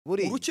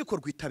urukiko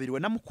rwitabiriwe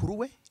na mukuru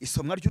we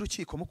isomwa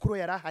ry'urukiko mukuru we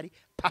yarahari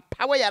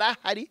papa we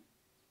yarahari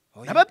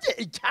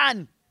nababyeyi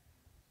cyane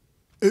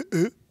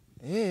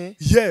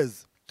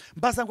yes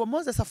mbaza ngo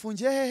Moses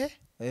afungiye hehe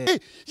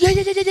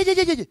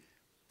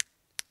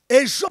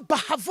ejo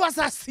Bahavu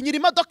azasinyira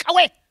imodoka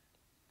we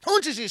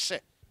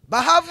ntunjijishe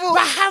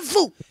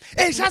Bahavu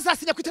ejo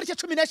azasinya ku itariki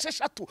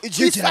 16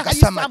 yigiraga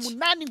samaki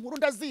 8 Inkuru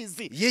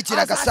ndazizi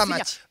yigiraga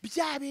samaki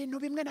bya bintu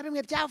bimwe na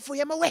bimwe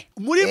byavuyemo we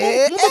muri mu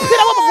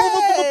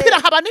mupira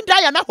haba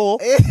n'indaya naho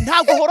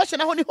ntago horoshe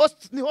naho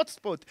ni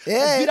hotspot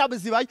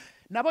zibaye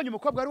nabonye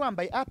umukobwa wari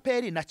wambaye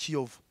APR na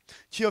Kiyovu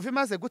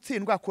imaze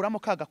gutsindwa akuramo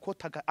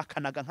kagakota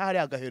akanaga nk'ahari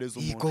agahereza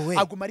umuntu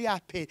aguma ari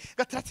APR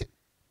gatarati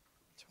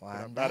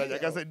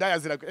barajagaze indaya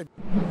ziraga.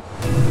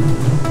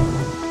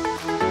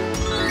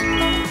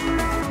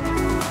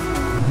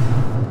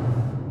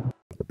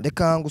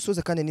 Reka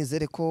ngusuze kandi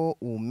nizere ko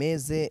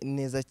umeze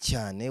neza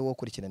cyane wo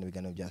kurikirana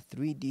ibiganiro bya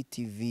 3D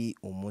TV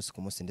umunsi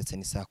ku munsi ndetse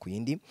n'isaha ku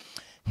yindi.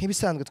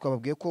 Nk'ibisanzwe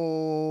twababwiye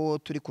ko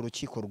turi ku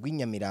rukiko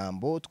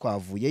rw'inyamirambo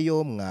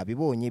twavuyeyo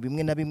mwabibonye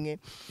bimwe na bimwe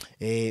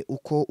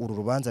uko uru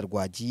rubanza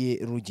rwagiye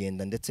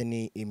rugenda ndetse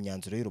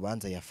n'imyanzuro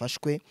y'urubanza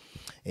yafashwe.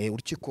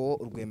 Urukiko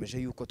rwemeje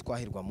yuko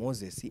Twahirwa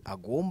Moses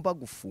agomba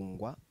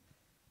gufungwa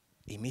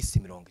iminsi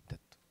 30.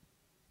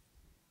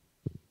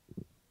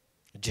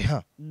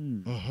 Jeha.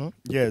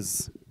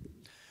 Yes.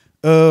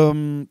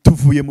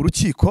 Tuvuye mu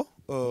rukiko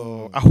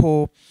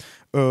aho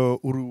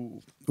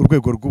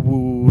urwego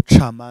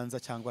rw'ubucamanza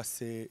cyangwa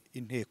se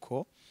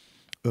inteko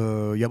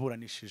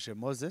yaburanishije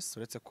Moses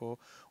uretse ko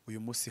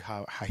uyu munsi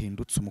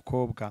hahindutse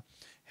umukobwa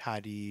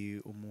hari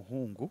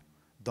umuhungu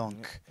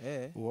donc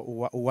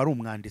wari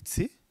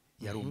umwanditsi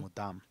yari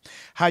umudamu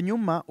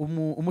hanyuma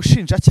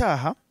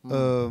umushinjacyaha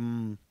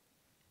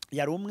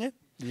yari umwe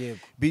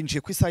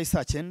binjiye ku isaha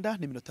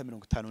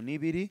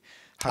 9:52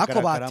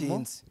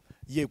 hagaragaramo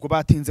yego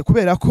batinze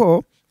kubera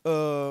ko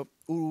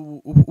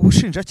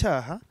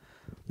ubushinjacyaha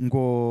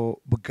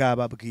ngo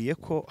bwababwiye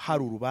ko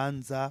hari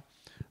urubanza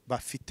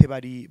bafite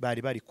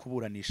bari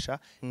kuburanisha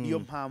niyo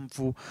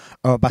mpamvu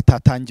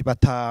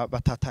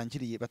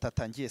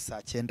batatangiye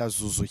saa 9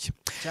 zuzuye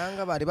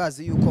cyangwa bari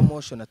bazi yuko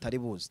motion atari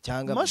buzi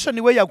cyangwa motion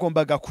we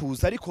yagombaga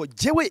kuza ariko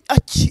jewe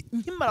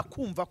nkimara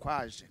kumva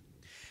kwaje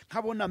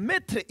nkabona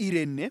Maître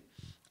Irene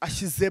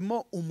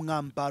ashyizemo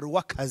umwambaro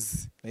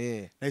w'akazi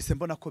nahise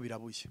mbona ko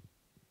birabuye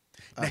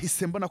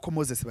nahise mbona ko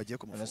Moses bagiye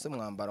kumufunga nase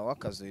umwambaro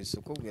w'akazi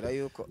yisukubwira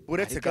yuko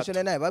uretse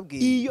gato naye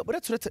babwiye iyo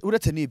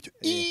uretse nibyo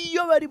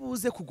iyo bari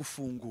buze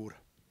kugufungura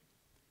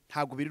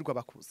ntago birirwa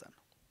bakuzana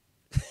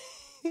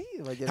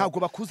ntago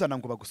bakuzana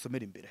ngo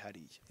bagusomera imbere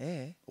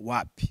hariya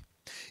wapi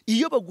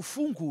iyo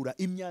bagufungura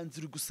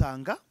imyanzuro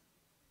gusanga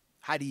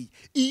hariya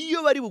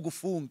iyo bari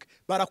bugufunge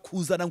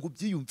barakuzana ngo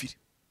ubyiyumvire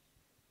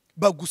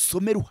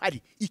bagusomera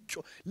uhari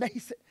icyo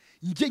nahise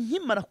nje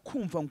nkimara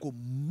kumva ngo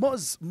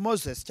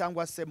Moses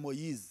cyangwa se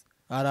Moise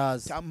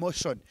araza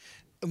motion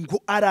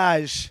ngo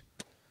araje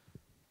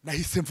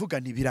nahise mvuga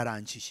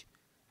ntibirarangiye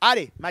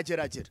are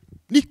mageragera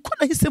niko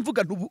nahise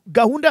mvuga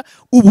gahunda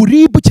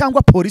uburibu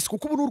cyangwa polisi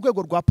kuko ubu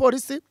n'urwego rwa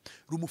polisi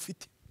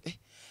rumufite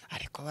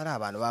ariko bari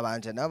abantu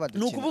babanje nabo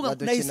badukina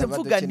nahise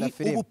mvuga ni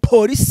ubu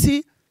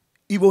polisi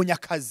ibonye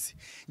akazi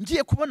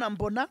ngiye kubona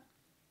mbona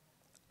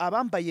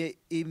abambaye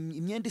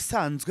imyenda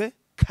isanzwe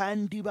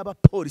kandi baba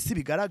polisi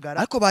bigaragara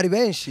ariko bari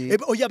benshi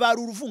oya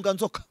bari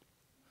uruvunganzoka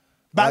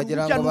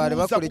bagira ngo bari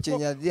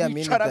bakurikinya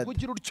diamine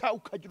kugira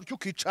ukagira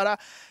ukicara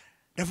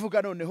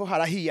ndavuga noneho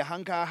harahiye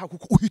ahangaha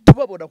kuko uhita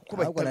ubabona kuko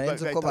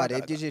bahita ko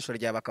barebye ijisho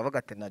rya bakavuga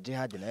ati na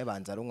jihad naye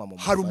banza runwa mu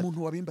hari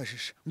umuntu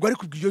wabimbajije ngo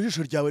ariko iryo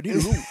jisho ryawe ni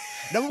runwa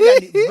ndavuga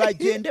ni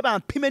bagende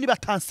bampime ni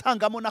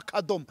batansangamo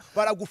n'akadomo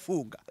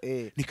baragufunga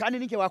ni kandi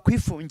ninge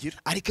wakwifungira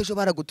ariko ejo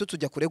baragututse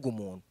ujya kurega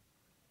umuntu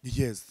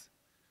yes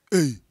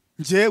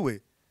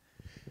njewe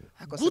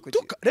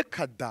gutuka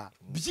reka da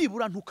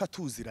byibura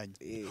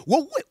ntukatuziranye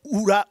wowe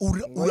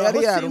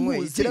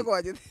urabasimuzi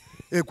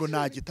ego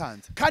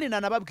nagitanze kandi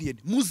nanababwiye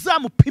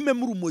muzamupime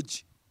mu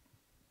rumogi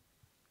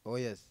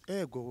yes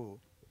ego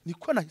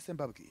niko nahise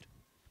mbabwira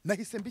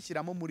nahise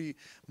mbishyiramo muri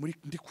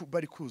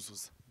bari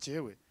kuzuza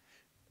jewe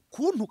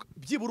kuntuka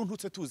byibura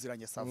ntutse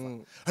tuziranye sava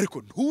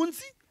ariko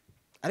ntunzi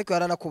ariko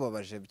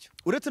yaranakubabaje byo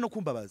uretse no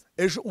kumbabaza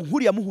ejo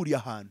unkuriya muhuriye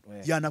ahantu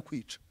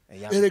yanakwica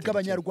erega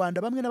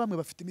abanyarwanda bamwe na bamwe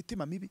bafite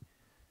imitima mibi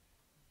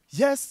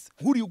yes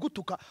nkuriye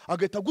ugutuka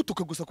agahita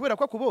gutuka gusa kubera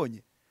ko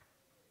akubonye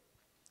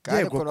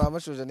kandi ko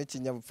bamashuje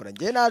n'ikinyabupfura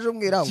ngiye naje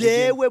umwira ngo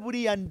jewe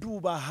buriya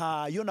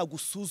ndubaha yo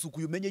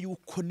nagusuzuguye umenye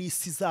yuko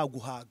nisi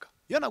zaguhaga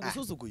yo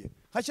nagusuzuguye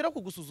hakira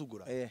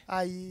kugusuzugura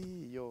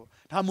ayiyo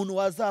nta muntu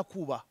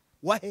wazakuba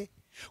wahe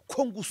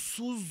ko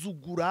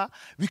ngusuzugura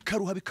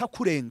bikaruha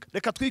bikakurenga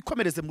reka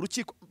twikomereze mu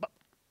rukiko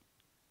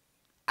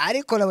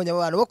ariko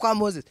n'abanyabantu bo kwa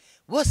Moses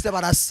bose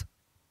barasa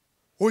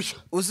oya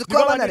uzi ko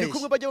abanareshye ni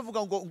kumwe bajya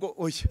bavuga ngo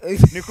oya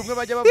ni kumwe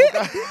bajya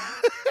bavuga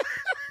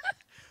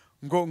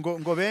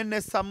ngo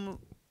bene Sam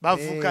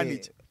bavukana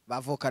iki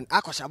bavukana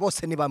akosha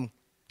bose ni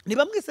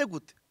bamwe se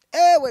gute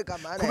ewe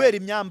gamana kubera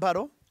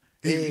imyambaro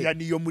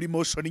niyo muri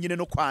motion nyine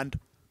no kwanda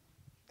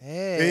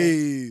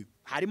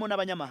harimo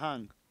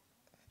n'abanyamahanga.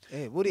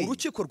 Buri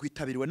urukiko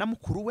rwitabiriwe na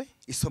mukuru we,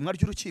 isomwa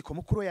ry'urukiko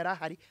mukuru we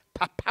yarahari,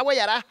 papa we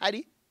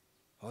yarahari,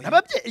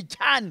 n'ababyeyi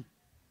cyane.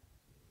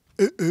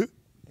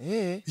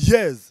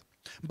 Yes.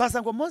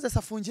 Mbaza ngo Moses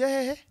afungiye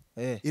hehe?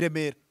 I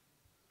Remera.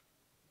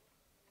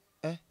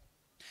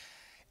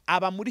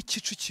 Aba muri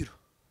Kicukiro.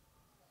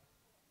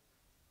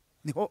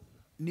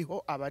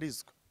 Niho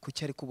abarizwa.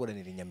 Kuki ari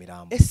kuburanira i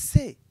Nyamirambo?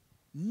 Ese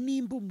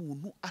nimba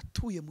umuntu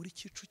atuye muri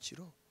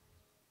Kicukiro,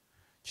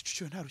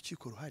 Kicukiro nta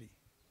rukiko ruhari?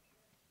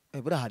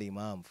 Bura hari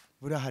impamvu.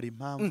 Bura hari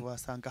impamvu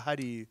wasanga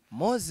hari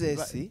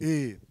Moses.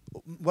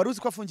 Wari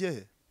uzi ko afungiye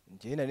he?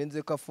 Njye nari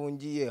nzi ko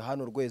afungiye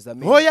hano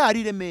Rwezamenyo. Hoya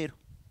ari Remera.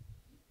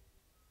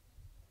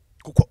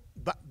 Kuko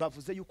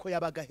bavuze yuko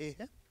yabaga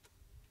hehe?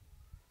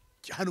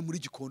 Hano muri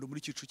Gikondo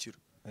muri Kicukiro.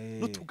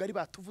 N'utugari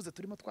batuvuze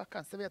turimo twa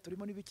kansebe,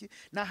 turimo n'ibiki,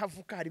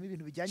 nahavuka harimo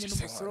ibintu bijyanye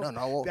n'umusoro,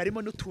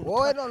 harimo n'utuntu.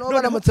 No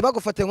baramutse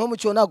bagufate nko mu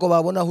cyo nago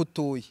babona aho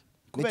utuye.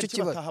 Nicyo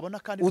kibazo.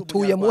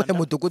 Utuye muhe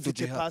mudugudu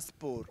je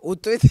passport.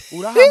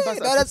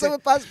 Urahambaza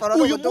passport.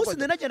 Uyu munsi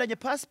nagendanye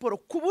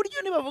passport ku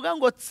buryo nibavuga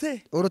ngo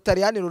tse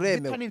urutaliyani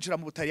ruremewe. Kaninjira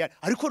mu Butaliyani,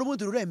 ariko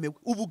n'ubundi ruremewe.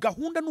 Ubu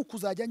gahunda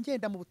n'ukuzajya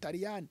ngenda mu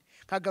Butaliyani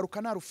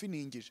kagaruka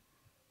narufiningije.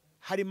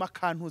 Harimo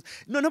akantuza.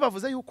 None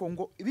bavuze yuko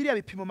ngo biriya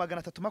bipimo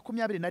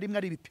 321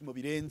 ari ibipimo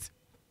birenze.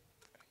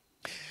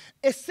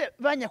 Ese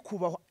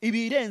banyakubahwa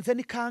ibirenze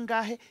ni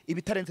kangahe,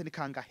 ibitarenze ni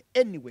kangahe?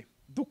 Anyway,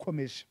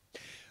 dukomeje.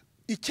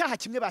 Icyaha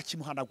kimwe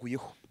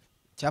bakimuhanaguyeho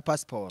cya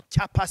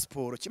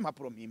passport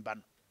cy'impapuro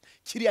mpimbano,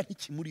 kiriya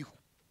ntikimuriho.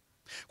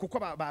 Kuko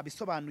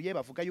babisobanuye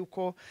bavuga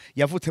yuko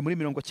yavutse muri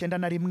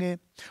 91,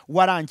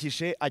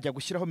 warangije ajya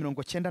gushyiraho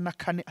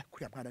 94.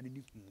 Kuri mwana ni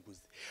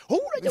nkunguzi.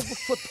 Wowe urajya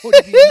gufotora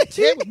ibintu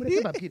cyewe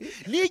muri babwire.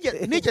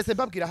 Nigeze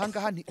mbabwira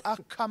ahangaha nti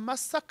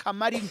akamasa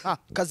kamari nka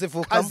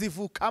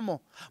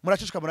kazivukamo.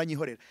 Muracishika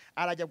muranyihorera.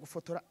 Arajya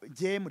gufotora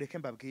je mureke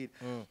mbabwire.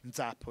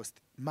 Nzapost.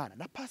 Mana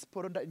na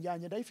passport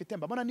yanjye ndayifite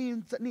mbona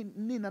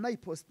nina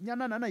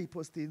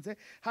nayipostinze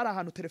hari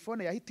ahantu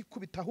telefone yahita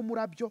ikubitaho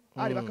umurabyo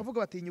ari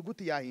bakavuga bati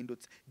inyuguti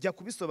yahindutse. Jya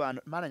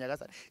kubisobanura Mana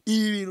nyagasani.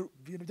 Ibi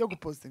bintu byo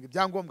gupostinga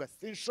byangombwa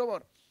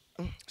sinshobora.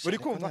 Uri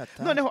kumva?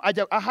 Noneho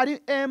ajya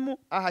ahari M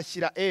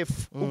ahashyira F.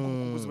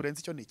 Ugukuguza uburenze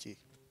icyo niki.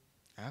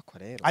 Ako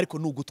rero. Ariko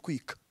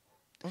nugutwika.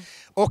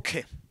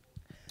 Okay.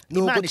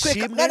 Imana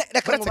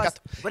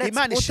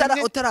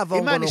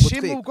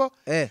ishimwe ubwo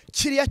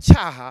kiriya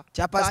cyaha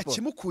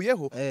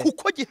bakimukuyeho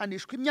kuko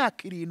gihanishwa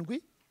imyaka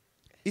 7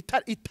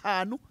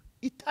 5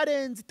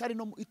 itarenze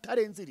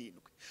 7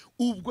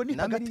 ubwo ni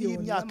hagati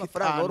y'imyaka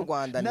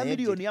 5 na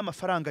miliyoni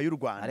y'amafaranga y'u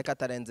Rwanda, ariko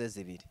atarenze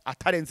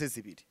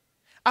 2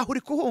 aho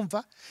uri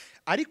kuhumva.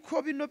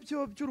 Ariko bino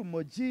byo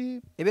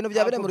by'urumogi ibintu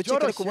byabere mu rukiko,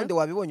 ariko ubundi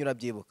wabibonye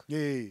urabyibuka.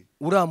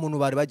 Uriya muntu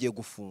bari bagiye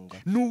gufunga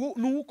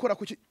n'ukora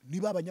ku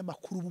niba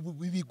abanyamakuru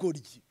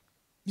b'ibigoryi,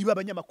 niba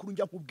abanyamakuru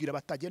njya nkubwira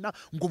batagena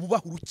ngo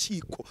bubaha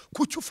urukiko,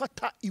 kuki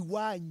ufata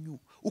iwanyu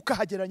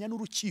ukahageranya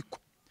n'urukiko?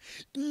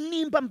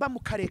 Nimba mba mu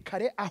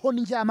karekare aho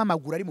njyama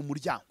amaguru ari mu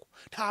muryango,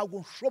 ntago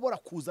nshobora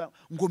kuza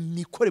ngo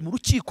nikore mu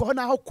rukiko ho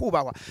naho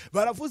kubahwa.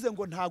 Baravuze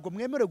ngo ntago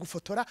mwemerewe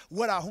gufotora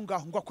wari aho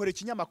ngaho ngo akore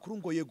ikinyamakuru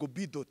ngo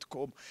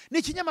yego.com. Ni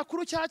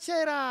ikinyamakuru cya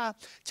kera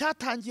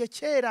cyatangiye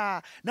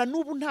kera na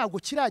nubu ntago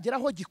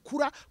kirageraho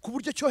gikura ku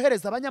buryo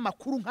cyohereza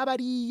abanyamakuru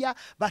nk'abariya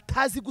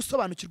batazi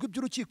gusobanukirwa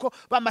iby'urukiko,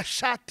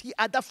 bamashati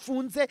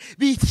adafunze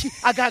biki,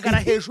 agahagara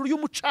hejuru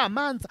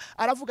y'umucamanza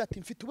aravuga ati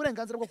mfite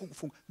uburenganzira bwo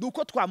kugufunga.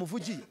 Nuko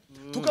twamuvugiye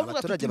tukavuga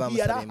abaturage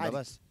bamusaba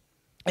imbabazi.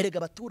 Erega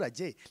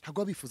abaturage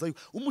ntago bifuza yuko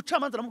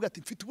umucamanza aramuga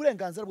ati mfite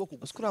uburenganzira bwo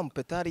kugufunga. Uskura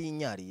mupetari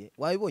yinyariye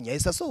wabibonye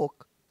yahise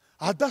asohoka.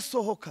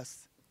 Adasohoka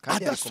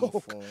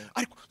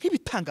ariko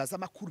nk'ibitangaza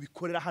makuru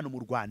bikorera hano mu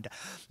Rwanda,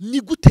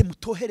 ni gute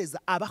mutohereza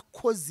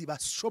abakozi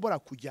bashobora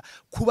kujya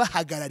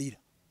kubahagararira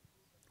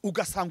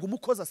ugasanga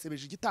umukozi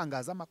asebeje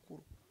igitangaza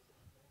makuru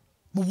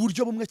mu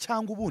buryo bumwe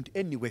cyangwa ubundi?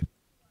 Anyway,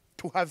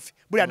 tuhave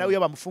buriya nawe iyo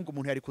bamufunga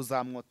umuntu yari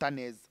kuzamwota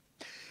neza.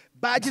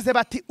 Bagize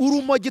bati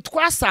urumogi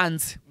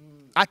twasanze,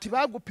 ati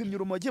bagupimye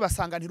urumogi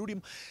basanga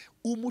ntirurimo.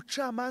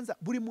 Umucamanza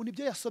buri muntu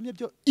ibyo yasomye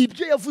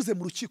ibyo yavuze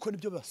mu rukiko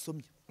nibyo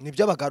basomye,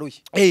 nibyo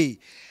bagaruye.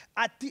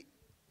 Ati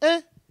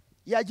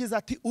yagize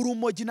ati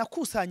urumogi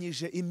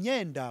nakusanyije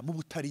imyenda mu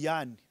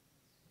Butaliyani,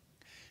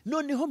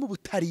 noneho mu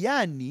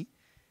Butaliyani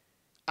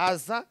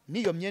aza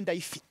niyo myenda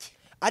yifite.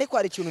 Ariko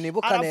hari ikintu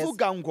nibuka neza,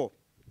 aravuga ngo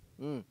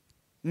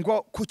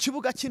ku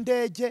kibuga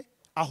cy'indege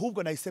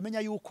ahubwo nahise menya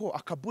yuko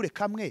akabure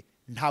kamwe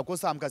ntago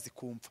zambwa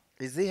zikumva.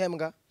 Izihe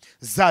mbwa?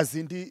 Za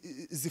zindi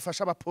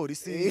zifasha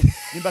abapolisi,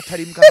 nimba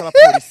atari imbwa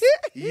z'abapolisi.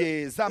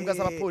 Zambwa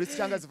z'abapolisi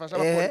cyangwa zifasha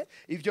abapolisi.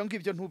 Ibyo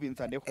ngibyo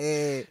ntubinzaneho.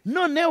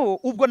 Noneho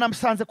ubwo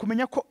namusanze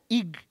kumenya ko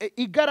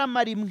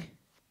igarama rimwe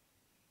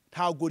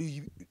ntago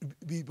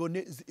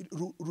bibone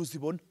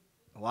ruzibona.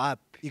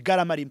 Wapi?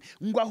 Igarama rimwe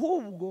ngo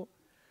ahubwo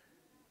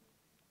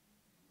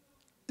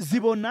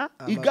zibona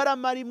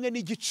igarama rimwe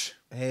n'igice.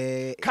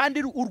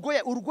 Kandi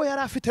urwo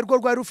yari afite rwo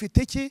rwari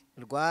rufite iki?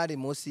 Rwari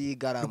munsi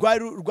y'igarama.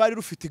 Rwari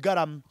rufite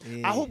igarama.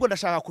 Ahubwo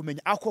ndashaka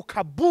kumenya ako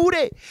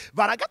kabure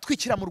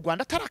baragatwikira mu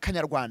Rwanda atari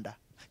akanyarwanda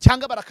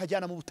cyangwa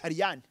barakajyana mu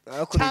Butaliyani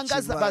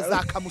cyangwa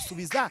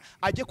bazakamusubiza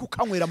ajye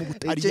kukanywera mu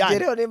Butaliyani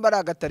rero nimba ari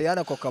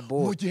agataliyani ako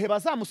kabore mu gihe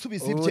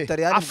bazamusubiza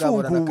ibye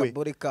afunguwe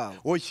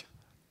oya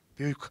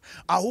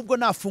ahubwo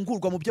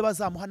nafungurwa mu byo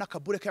bazamuha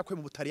n'akabure kakwe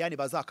mu Butaliyani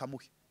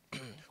bazakamuhe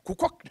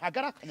kuko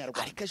ntagara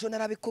akanyarwanda ariko ejo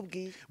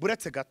narabikubwiye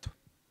buretse gato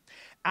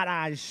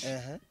araje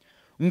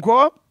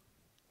ngo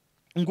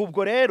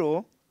ubwo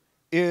rero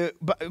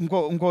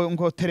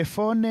ngo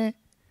telefone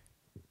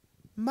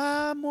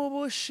mu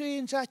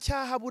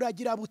bushinjacyaha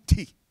buragira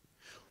buti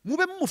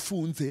mube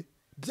mumufunze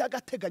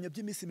by'agateganyo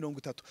by'iminsi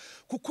 30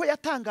 kuko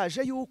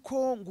yatangaje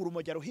yuko ngo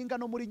urumogi ruhinga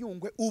no muri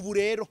Nyungwe ubu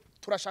rero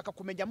turashaka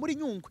kumenya muri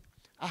Nyungwe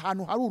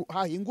ahantu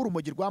hahinga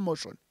urumogi rwa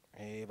motion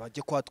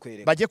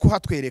bajye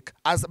kuhatwereka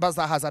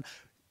bazahazana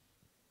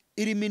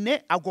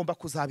Irimine agomba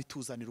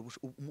kuzabituzanira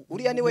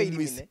uriya niwe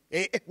Irimine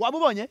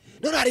wamubonye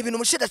none hari ibintu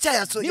umushinjacyaha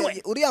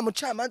yasohoye uriya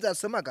mucamanza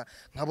yasomaga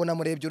nkabona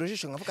murebye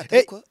urujisho nkavuga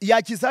ati ko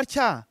yagize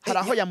atya hari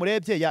aho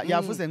yamurebye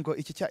yavuze ngo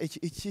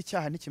iki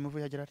cyaha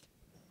nikimuvuye agira ati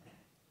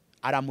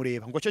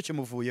aramureba ngo cyo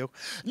kimuvuyeho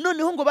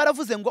noneho ngo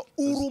baravuze ngo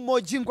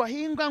urumogi ngo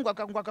ahinga ngo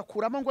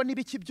agakuramo ngo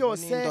nibiki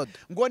byose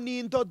ngo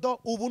n'indodo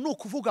ubu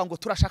nukuvuga ngo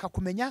turashaka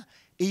kumenya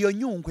iyo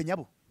Nyungwe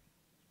nyabo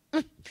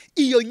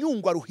iyo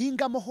Nyungwe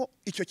ruhingamoho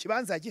icyo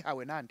kibanza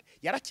yagihawe nande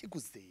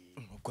yarakiguze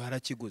ubwo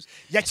yarakiguze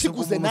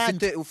yakiguze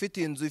nande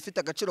ufite inzu ifite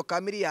agaciro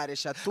ka miliyari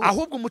 3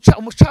 ahubwo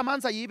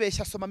umucamanza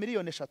yibeshya asoma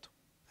miliyoni 3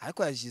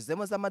 ariko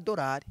yajizemo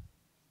z'amadolari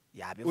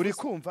uri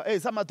kumva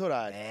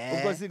z'amadolari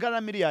ubwo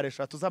zingana miliyari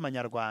 3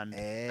 z'amanyarwanda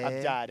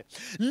kabyare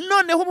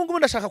noneho ubu ngubu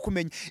ndashaka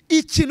kumenya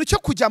ikintu cyo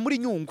kujya muri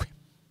Nyungwe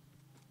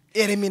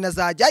Irimine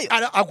azajyayo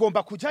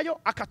agomba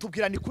kujyayo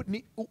akatubwira ni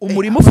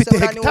umurimo ufite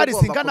hegitari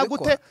zingana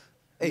gute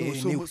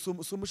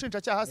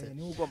umushinjacyaha se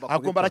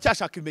agomba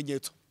aracyashaka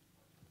ibimenyetso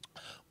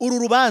uru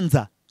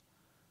rubanza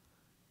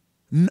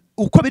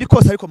uko biri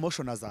kose ariko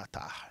motion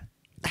azataha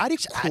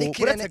ariko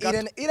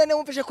Irene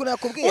wumvise ko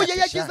nakubwiye oya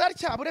yagize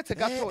atya buretse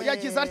gato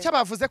yagize atya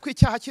bavuze ko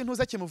icyaha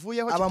cy'intuza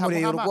kimuvuyeho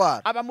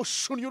kitamuhama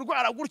abamushunnye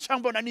urwara gutya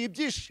mbona ni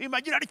ibyishimo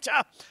agira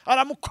atya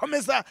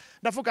aramukomeza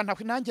ndavuga nta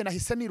nanjye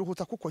nahise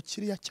niruhuta kuko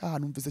kiriya cyaha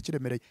numvise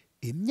kiremereye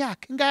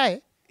imyaka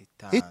ingahe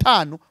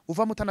 5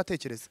 uva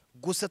mutanatekereza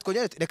gusa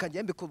twongere reka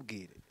ngiye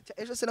mbikubwire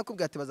ejo se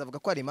nakubwiye ati bazavuga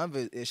ko hari impamvu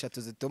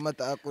 3 zituma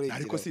atakurikira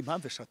ariko si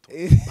impamvu 3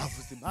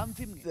 bavuze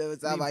impamvu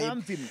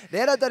imwe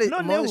rero dore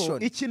noneho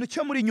ikintu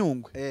cyo muri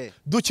Nyungwe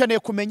dukeneye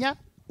kumenya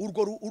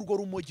urwo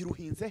rumogi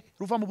ruhinze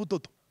ruva mu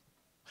budodo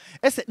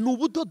ese ni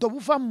ubudodo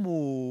buva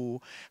mu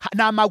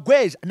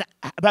namagweje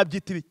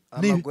babyita ibi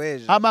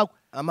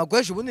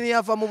amagweje ubundi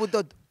niyava mu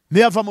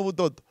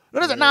budodo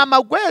Rero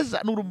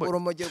namagweza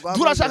n'urumogi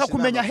turashaka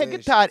kumenya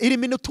hegitari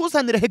Irimine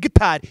tuzanire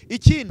hegitari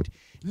ikindi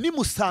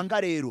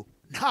nimusanga rero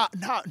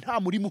nta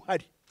muri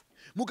muhari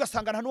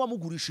mugasanga nta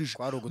n'uwamugurishije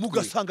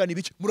mugasanga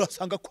nibiki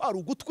murasanga kwari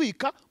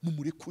ugutwika mu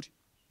murekure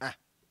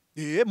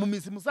mu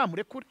mizi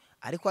muzamurekure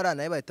ariko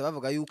aranaye bahita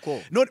bavuga yuko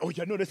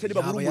none se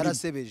niba muri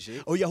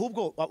yarasebeje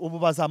ahubwo ubu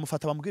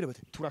bazamufata bamubwire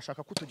bati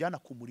turashaka ko tujyana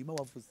ku murima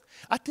wavuze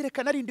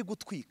atereka narindi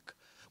gutwika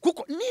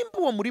kuko nimba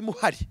uwo muri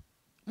muhari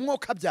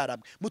mwoka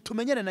byaramwe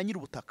mutumenyere na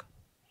nyirubutaka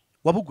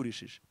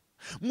wabugurishije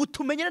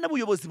mutumenyere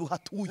n'abuyobozi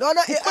buhatuye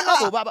kuko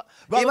nabo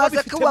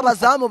ibaze ko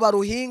babazamu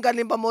baruhinga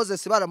nimba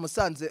Moses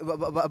baramusanze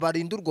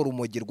barinda urwo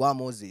rumogi rwa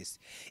Moses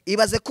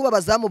ibaze ko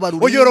babazamu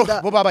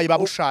barurinda bo babaye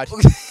babushari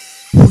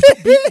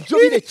byo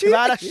bireke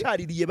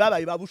barashaririye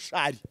babaye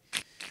babushari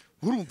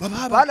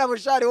urumva bana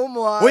bushari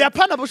w'umuhanda oya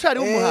pana bushari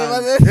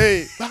w'umuhanda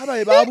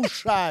babaye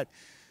babushari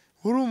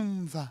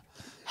urumva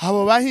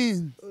abo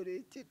bahinze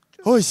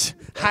oya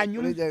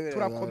hanyuma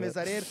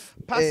turakomeza rero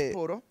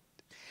pasiporo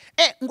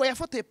ngo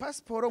yafotoye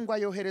pasiporo ngo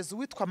ayohereza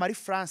uwitwa Marie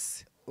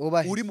France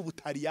uri mu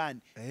Butaliyani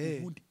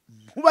ubundi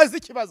mubaze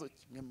ikibazo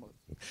kimwe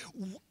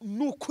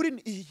n'ukuri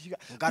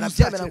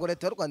ngarabyemera ngo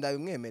leta y'u Rwanda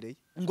yabimwemereye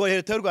ngo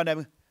leta y'u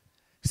Rwanda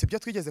sibyo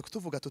twigeze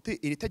kutuvuga tuti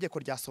iri tegeko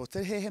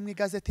ryasohotse hehe mu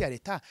igazeti ya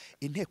leta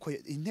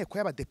inteko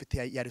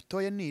y'abadepite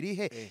yaritoye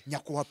nirihe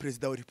nyakubahwa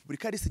perezida wa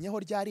Repubulika risinyeho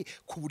ryari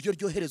ku buryo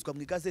ryoherezwa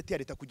mu igazeti ya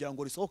leta kugira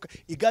ngo risohoke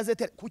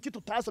igazeti kuki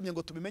tutasomye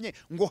ngo tubimenye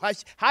ngo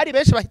hashye hari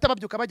benshi bahita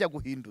babyuka bajya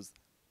guhinduza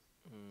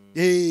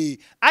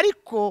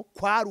ariko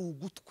kwari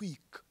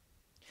ugutwika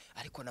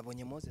ariko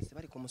nabonye Moses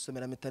bari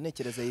kumusomera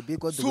metanekereza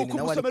ibigo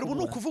duwini ubu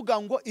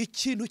nukuvuga ngo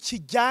ikintu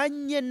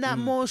kijyanye na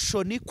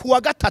motion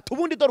kuwa gatatu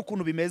ubundi dore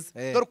ukuntu bimeze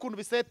dore ukuntu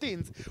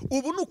bisetinze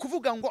ubu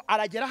nukuvuga ngo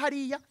aragera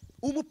hariya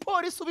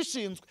umupolisi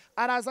ubishinzwe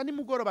araza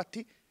nimugoroba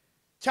ati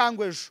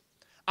cyangwa ejo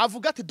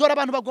avuga ati dore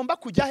abantu bagomba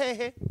kujya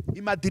hehe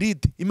i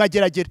Madrid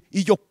imageragere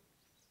iyo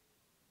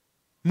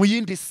mu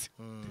yindi si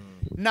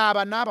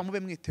naba mube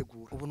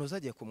mwitegura ubu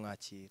nuzagiye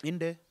kumwakira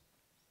inde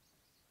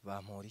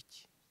bampora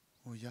iki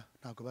oya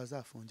ntago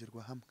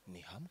bazafungirwa hamwe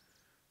ni hamwe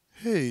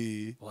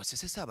bose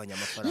se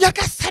abanyamafaranga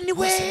nyagasani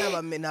we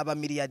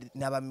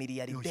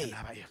n'abamiliyari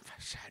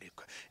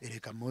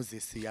erega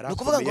Moses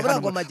yarakomeye ngo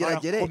barango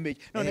mageragere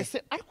none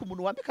se ariko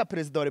umuntu wambika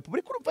perezida wa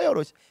Repubulika urumva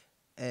yoroshye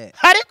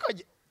ariko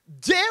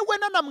jewe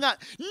nanamwa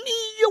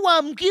niyo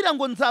wambwira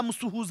ngo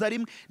nzamusuhuza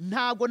rimwe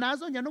ntago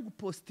nazongera no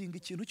gupostinga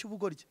ikintu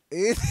cy'ubugorye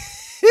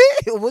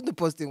ubundi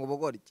posting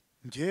ubugoryi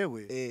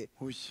njyewe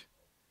oya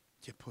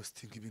nge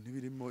posting ibintu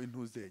birimo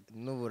intuzenya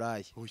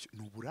n'uburayi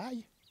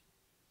n'uburayi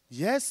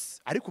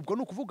yes ariko ubwo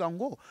nukuvuga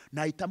ngo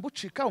nahita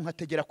mbucika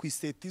nkategera ku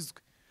isetizwe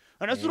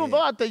anase urumva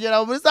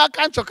wategera muri za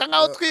kancoka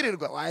nkaho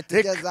twirirwa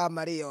wategeza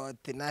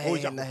Marriott na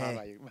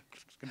he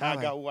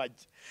ntaga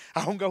waje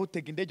aho ngaho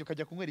utega indege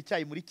ukajya kunywera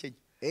icyayi muri Kenya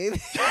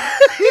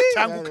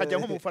cyangwa ukajya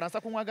nko mu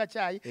Faransa kunywa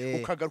agacyayi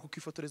ukagaruka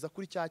ukifotoreza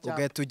kuri cyacya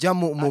ugahita ujya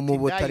mu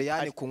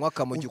Butaliyani kunywa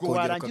akamugi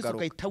ukongera ukagaruka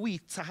ugahita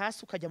witsa hasi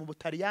ukajya mu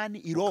Butaliyani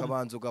i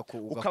Roma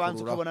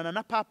ukabanza ukabonana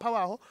na papa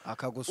waho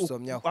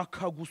akagusomyaho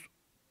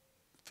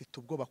mfite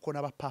ubwoba ko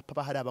n'abapapa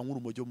bahari abankuru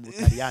umujyo mu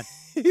Butaliyani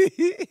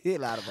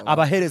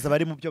abahereza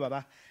bari mu byo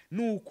baba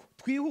nuko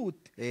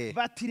twihute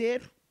bati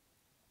rero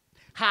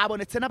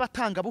habonetse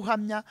n'abatanga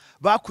buhamya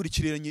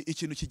bakurikiranye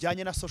ikintu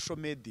kijyanye na social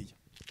media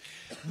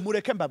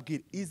mureke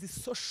mbabwire izi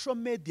social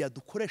media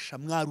dukoresha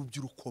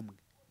mwarubyiruko mwe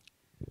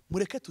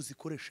mureke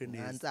tuzikoreshe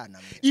neza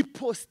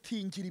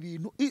ipostingira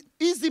ibintu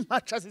izi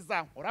mpaca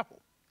zizankoraho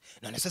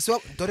none se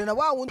dore na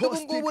wa wundi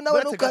ubungubu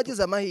nawe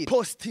nukagize amahirwe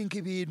posting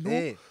ibintu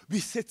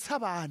bisetsa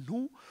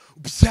abantu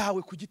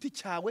byawe ku giti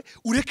cyawe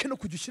ureke no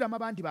kujyushyiramo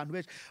abandi bantu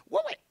benshi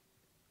wowe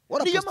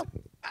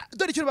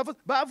dore ikintu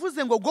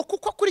bavuze ngo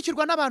kuko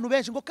kurikirwa n'abantu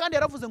benshi ngo kandi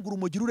yaravuze ngo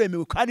urumugiro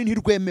uremewe kandi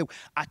ntirwemewe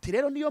ati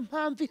rero niyo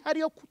mpamvu hari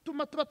yo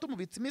kutuma tuba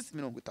tumubitse iminsi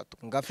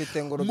 30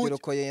 ngafite ngo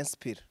urubyiruko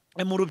yenspira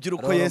mu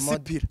rubyiruko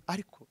yenspira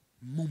ariko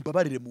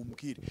mumbabarire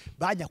mumbwire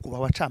banyakuba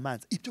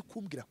abacamanza ibyo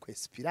kumbwira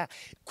kwespira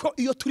ko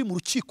iyo turi mu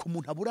rukiko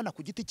umuntu aburana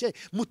ku giti cye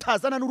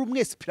mutazana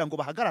n'urumwespira ngo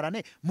bahagararane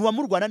muba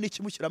murwana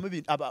n'iki mushyiramo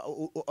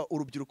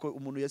urubyiruko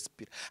umuntu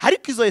yespira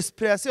ariko izo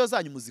inspiration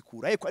zanyu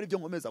muzikura ko ari byo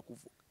nkomeza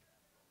kuvuga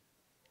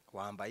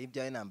wambaye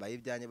ibyaye nambaye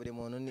ibyanye buri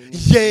muntu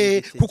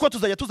kuko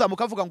tuzajya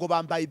tuzamuka avuga ngo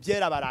bambaye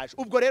ibyera baraje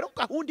ubwo rero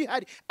gahundi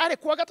hari are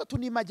kuwa gatatu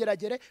ni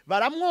mageragere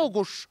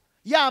baramwogosha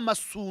ya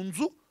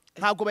masunzu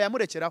ntago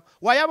bayamurekeraho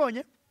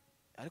wayabonye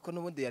ariko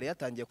nubundi yari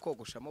yatangiye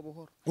kogoshamo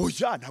buhoro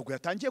oya ntago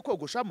yatangiye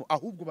kogoshamo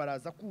ahubwo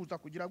baraza kuza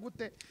kugira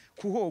gute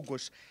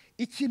kuhogosha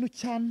ikintu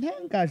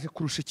cyantangaje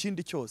kurusha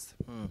ikindi cyose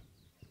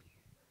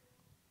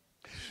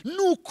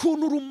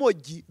nukuntu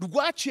urumogi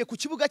rwaciye ku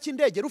kibuga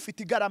cy'indege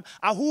rufite igarama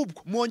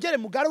ahubwo mwongere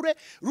mugarure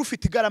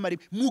rufite igarama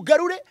rimwe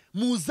mugarure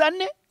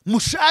muzane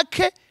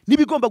mushake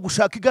nibigomba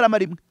gushaka igarama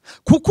rimwe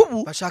kuko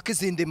ubu bashaka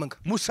izindi mbwa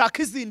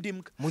mushaka izindi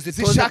mbwa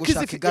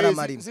zishaka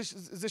igarama rimwe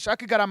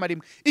zishaka igarama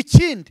rimwe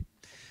ikindi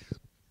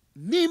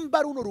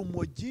nimba runo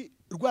rumogi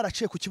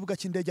rwaraciye ku kibuga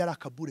cy'indege ari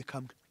akabure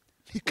kamwe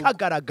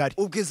ikagaragara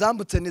ubwo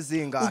izambutse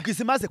n'izingahe ubwo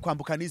izimaze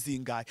kwambuka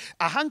n'izingahe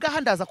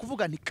ahangaha ndaza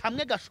kuvuga nti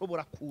kamwe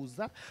gashobora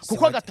kuza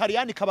kuko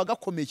agatariyani kaba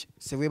gakomeye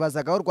se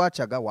wibazaga aho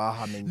rwacaga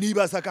wahamenye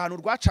nibazaga ahantu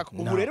rwacaga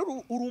ubu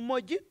rero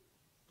urumogi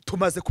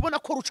tumaze kubona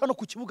ko ruca no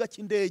ku kibuga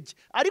cy'indege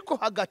ariko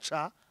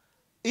hagaca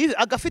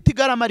agafite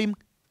igarama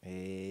rimwe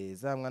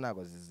zamwa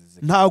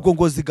ntago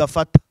ngo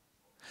zigafata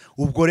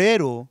ubwo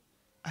rero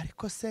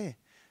ariko se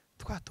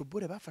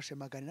twatubure bafashe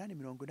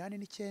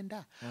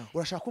 889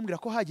 urashaka kumbwira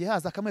ko hagiye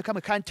haza kamwe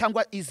kandi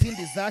cyangwa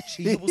izindi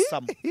zaciye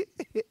ubusamo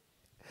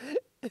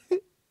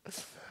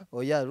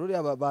oya ruri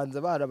ababanza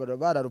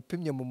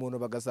bararupimye mu muntu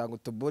bagasanga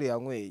utubure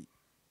yanyweye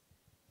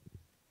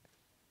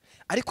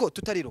ariko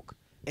tutariruka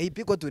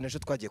AB Godwin ejo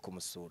twagiye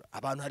kumusura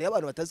abantu hari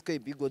abantu batazi ko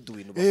AB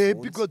Godwin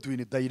AB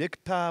Godwin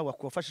director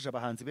wakufashije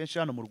abahanzi benshi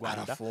hano mu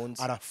Rwanda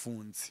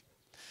arafunze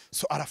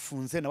so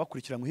arafunze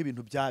nabakurikiranywe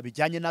ibintu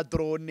bijyanye na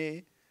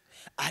drone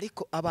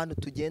ariko abantu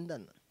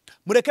tugendana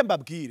mureke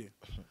mbabwire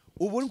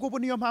ubu ngubu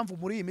niyo mpamvu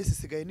muri iyi minsi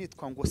sigaye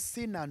nitwa ngo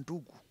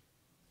sinandugu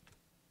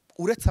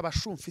uretse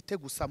abashumfite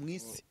gusa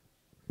mwisi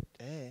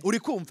uri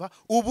kumva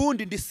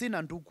ubundi ndi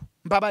sinandugu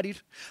mbabarira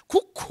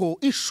kuko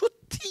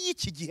inshuti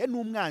y'iki gihe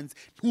n'umwanzi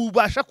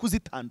ntubasha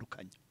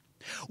kuzitandukanya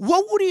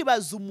wowe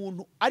uribaza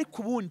umuntu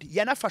ariko ubundi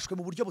yanafashwe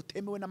mu buryo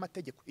butemewe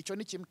n'amategeko icyo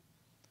ni kimwe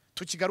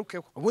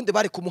tukigarukeho ubundi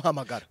bari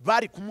kumuhamagara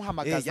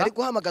yari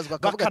guhamagazwa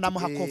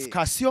bakanamuha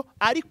convocation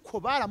ariko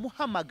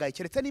baramuhamagaye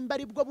keretse nimba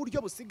ari bwo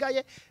buryo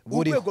busigaye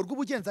urwego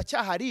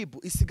rw'ubugenzacyaha RIB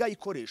isigaye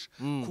ikoresha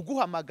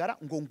kuguhamagara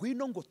ngo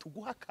ngwino ngo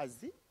tuguha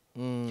akazi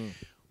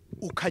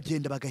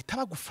ukagenda bagahita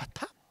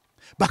bagufata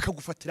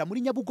bakagufatira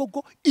muri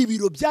Nyabugogo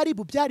ibiro byari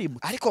byarimo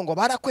ariko ngo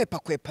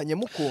barakwepakwepanye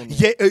mukuntu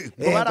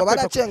ngo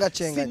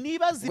baracengacenga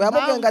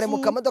bamugangare mu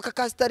kamodoka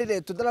ka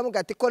Starire tudaramuga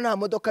ati ko nta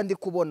modoka ndi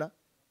kubona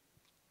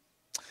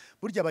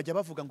burya bajya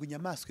bavuga ngo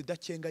inyamaswa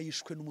idacenga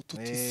yishwe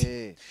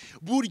n'umututisi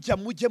burya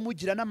mujye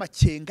mugira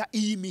n'amacenga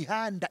iyi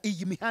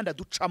mihanda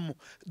ducamo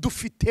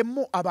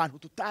dufitemo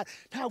abantu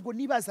ntago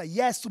nibaza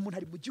Yesu umuntu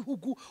ari mu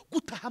gihugu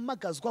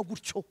gutahamagazwa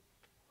gutyo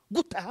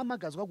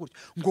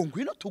ngo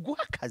ngwino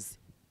tuguha akazi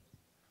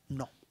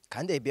no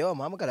kandi AB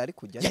bamuhamagara ari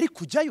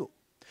kujyayo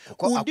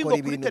undi ngo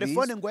kuri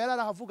telefone ngo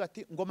yararahavuga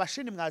ati ngo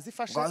mashini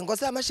mwazifashe ngo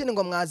za mashini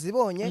ngo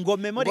mwazibonye ngo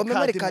memory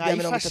card ya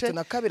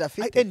 32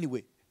 afite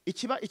anyway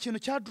ikintu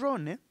cya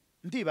drone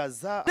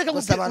ndibaza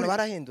gusa abantu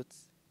barahindutse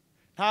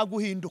nta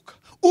guhinduka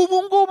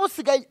ubu ngubu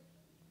sigaye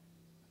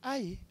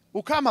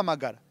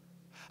ukampamagara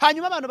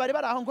hanyuma abantu bari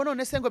baraho ngo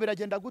none se ngo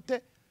biragenda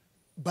gute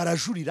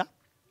barajurira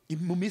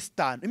mu minsi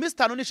 5 iminsi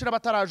 5 nishira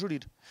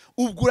batarajurira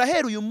ubwo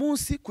urahera uyu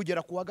munsi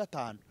kugera ku wa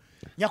 5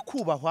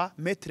 nyakubahwa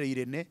Maître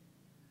Irene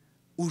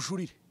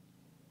ujurire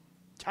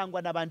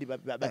cyangwa nabandi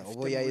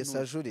ubu yahise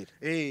ajurira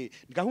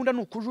gahunda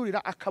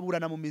nukujurira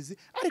akaburana mu mizi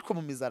ariko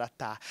mu mizi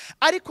arataha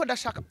ariko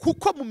ndashaka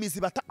kuko mu mizi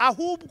bata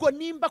ahubwo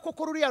nimba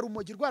koko ruriya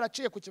rumogi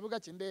rwaraciye ku kibuga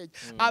cy'indege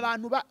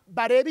abantu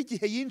bareba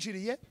igihe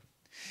yinjiriye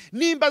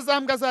nimba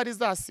zambwa zari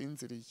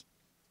zasinziriye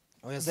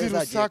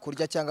zagiye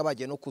kurya cyangwa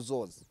bagiye no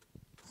kuzoza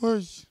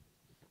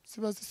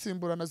ziba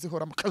zisimburana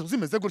zihora mu kazu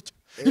zimeze gutya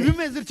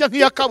ibimeze bitya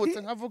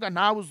nk'iyakabutse nkavuga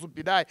ntawe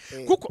uzubiraye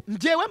kuko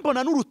njyewe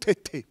mbona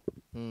n'urutete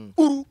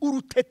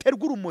urutete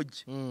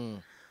rw'urumogi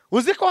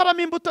uzi ko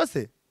habamo imbuto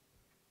se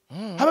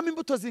habamo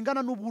imbuto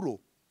zingana n'uburo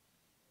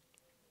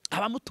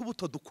habamo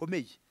utubuto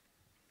dukomeye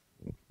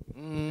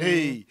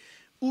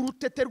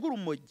urutete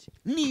rw'urumogi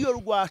niyo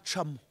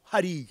rwacamo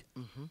hariya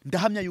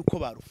ndahamya yuko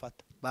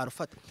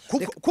barufata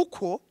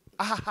kuko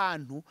aha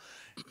hantu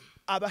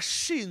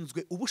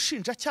abashinzwe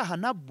ubushinjacyaha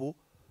nabo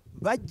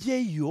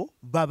bajyeyo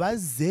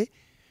babaze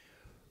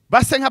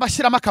base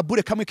nk'abashyiramo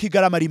akabure kamwe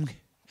k'igarama rimwe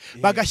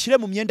bagashyire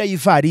mu myenda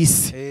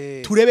y'ivarisi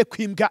turebe ko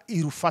imbwa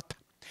irufata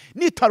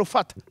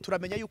nitarufata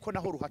turamenya yuko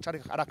naho ruhaca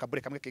ari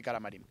akabure kamwe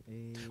k'igarama rimwe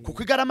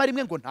kuko igarama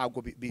rimwe ngo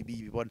ntabwo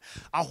bibibona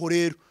aho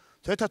rero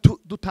tuhita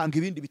dutanga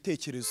ibindi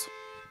bitekerezo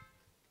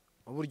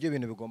uburyo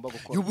ibintu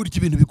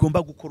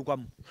bigomba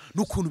gukorwamo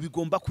n'ukuntu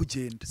bigomba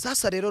kugenda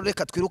sasa rero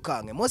reka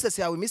twirukanke Moses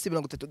yawe iminsi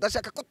 30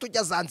 ndashaka ko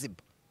tujya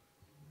Zanzibar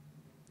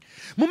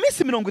mu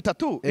minsi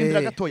 30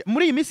 indira gatoya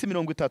muri iyi minsi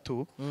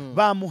 30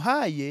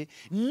 bamuhaye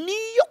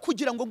niyo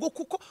kugira ngo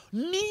kuko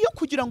niyo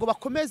kugira ngo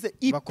bakomeze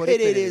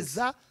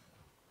iperereza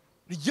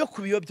ryo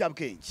ku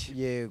biyobyabwenge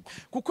yego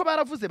kuko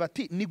baravuze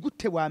bati ni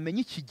gute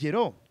wamenya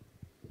ikigero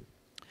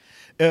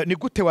ni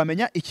gute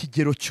wamenya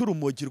ikigero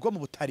cy'urumogi rwo mu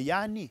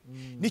Butaliyani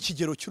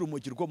n'ikigero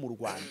cy'urumogi rwo mu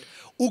Rwanda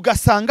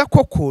ugasanga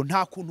koko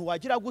nta kuntu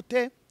wagira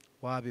gute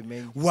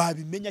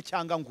wabimenya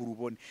cyangwa ngo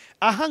urubone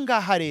aha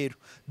ngaha rero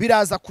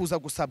biraza kuza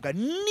gusabwa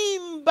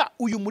nimba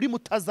uyu murimo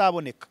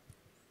utazaboneka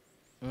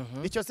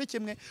icyo si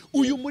kimwe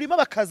uyu murimo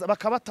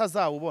bakaba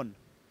batazawubona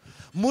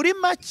muri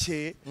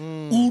make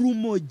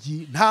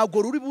urumogi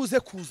ntabwo ruri buze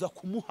kuza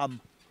kumuhama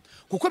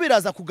kuko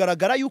biraza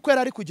kugaragara yuko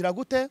yari ari kugira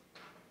gute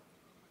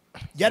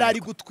yari ari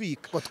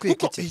gutwika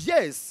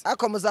yes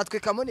ako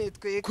muzatwika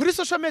munitwika kuri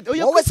social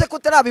media wowe se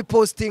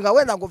kutarabipostinga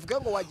wenda ngo uvuge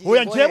ngo wagiye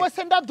oya njyewe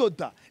se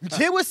ndadoda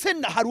njyewe se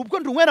hari ubwo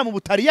ndunywera mu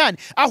Butaliyani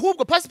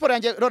ahubwo passport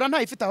yanjye rora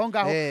ntayifite aho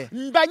ngaho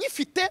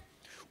mbanyifite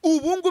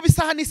ubungu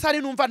bisaha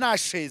n'isari numva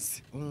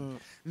nasheze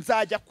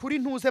nzajya kuri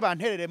ntuze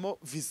bantereremo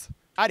visa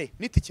are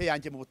nitike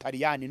yanjye mu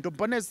Butaliyani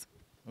ndomboneza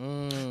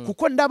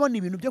kuko ndabona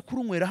ibintu byo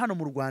kurunywera hano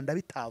mu Rwanda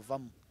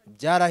bitavamo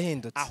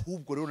byarahindutse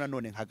ahubwo rero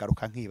nanone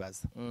nkagaruka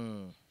nkibaza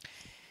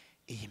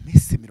iyi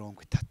minsi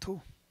 30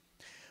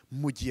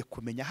 mugiye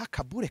kumenya aho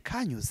akabure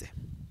kanyuze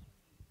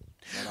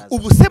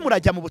ubu se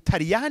murajya mu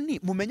Butaliyani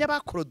mumenya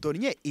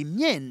bakorodonye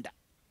imyenda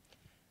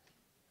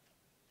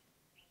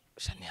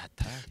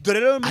dore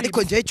rero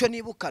ariko njye icyo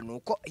nibuka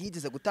nuko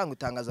yigeze gutanga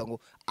itangaza ngo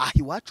aho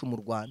iwacu mu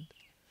Rwanda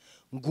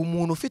ngo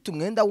umuntu ufite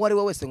umwenda uwo ari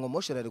we wese ngo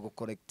moshorere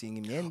gukorecting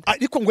imyenda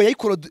ariko ngo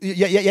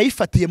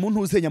yayifatiye mu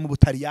ntuzenya mu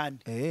Butaliyani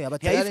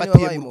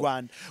yayifatiye mu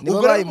Rwanda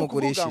ubwo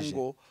bayimugurishije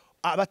ngo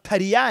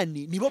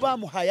Abataliyani nibo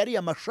bamuhaye ari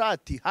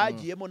amashati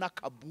hagiyemo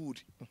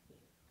n'akaburi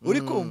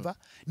uri kumva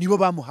nibo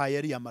bamuhaye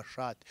ari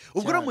amashati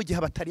ubwo rero mu gihe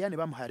Abataliyani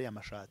bamuhaye ari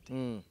amashati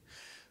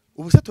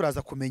ubu se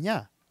turaza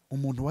kumenya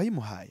umuntu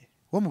wayimuhaye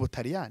wo mu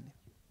Butaliyani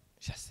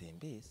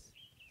jasimbizi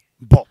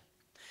bo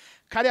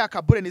kare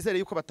akabure nizere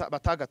yuko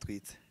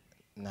batagatwitse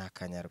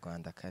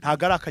n'akanyarwanda kare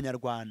ntago ari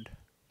akanyarwanda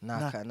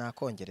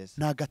n'akongereza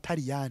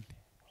n'agataliyani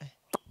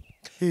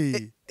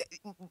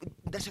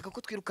ndashaka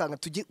ko twirukanka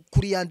tujye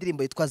kuri ya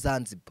ndirimbo yitwa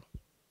Zanzibar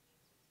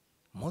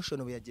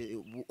motion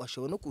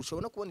ushobora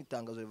no kubona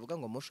itangazo rivuga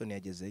ngo motion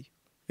yagezeyo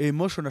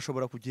motion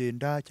ashobora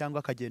kugenda cyangwa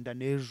akagenda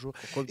nejo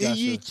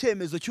iyi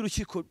cyemezo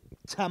cy'urukiko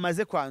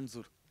cyamaze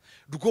kwanzura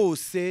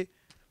rwose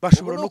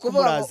bashobora no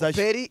kumurazayo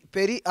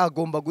Peri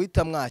agomba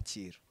guhita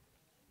mwakira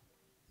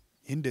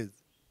indeze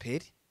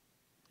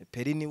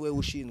Peri niwe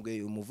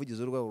ushinzwe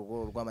umuvugizi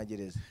w'urwego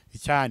rw'amagereza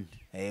cyane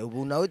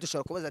ubu nawe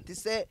dushobora kubaza ati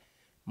se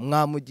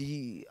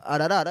mwamugi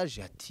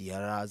arararaje ati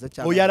araza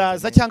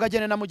cyangwa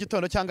agene na mu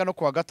gitondo cyangwa no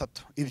kuwa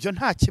gatatu ibyo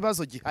nta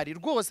kibazo gihari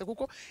rwose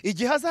kuko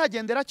igihe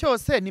azagendera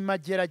cyose ni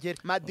mageragere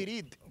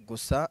Madrid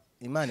gusa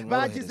Imana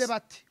imworohereza bagize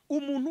bati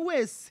umuntu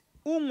wese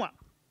unywa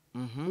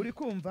uri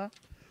kumva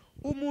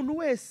umuntu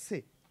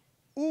wese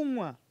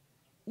unywa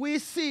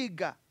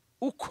wisiga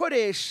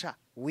ukoresha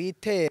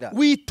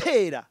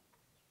witera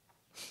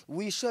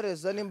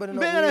wishoreza nimba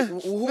no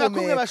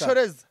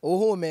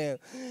uhumeka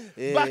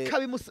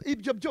bakabimusa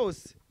ibyo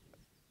byose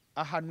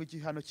ahantu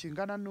igihano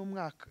kingana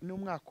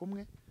n'umwaka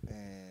umwe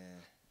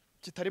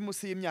kitari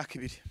musi y'imyaka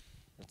 2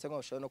 ndetse ngo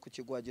bashobora no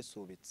kukigwa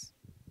gisubitse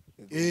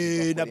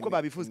nabwo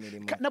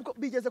babivuze nabwo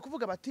bigeze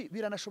kuvuga bati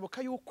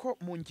biranashoboka yuko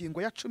mu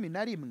ngingo ya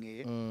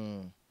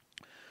 11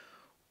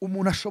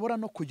 umuntu ashobora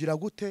no kugira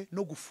gute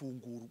no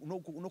gufungura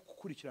no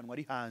gukurikiranwa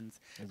ari hanze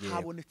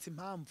habonetse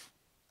impamvu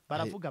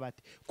baravuga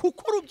bati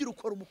kuko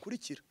urubyiruko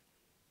rumukurikira.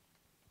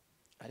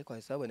 Ariko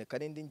hahise haboneka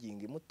n'indi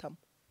ngingo imutamo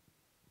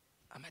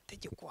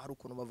amategeko. Hari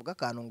ukuntu bavuga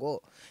akantu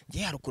ngo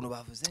ngiye, hari ukuntu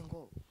bavuze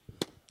ngo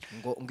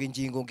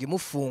ingingo ngo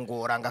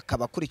imufungura ngo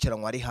akaba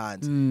akurikiranwa ari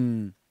hanze.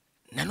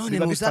 Nanone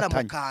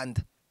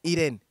muzaramukanda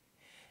Irene.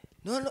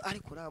 None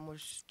ariko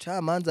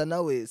uramucamanza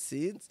nawe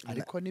sinzi.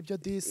 Ariko nibyo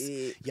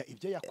disi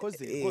ibyo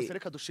yakoze rwose.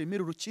 Reka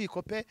dushimire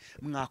urukiko pe,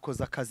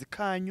 mwakoze akazi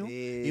kanyu.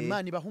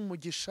 Imana ibaha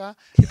umugisha.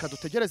 Reka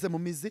dutegereze mu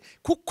mizi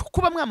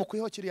kuba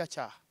mwamukuyeho kiriya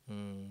cyaha.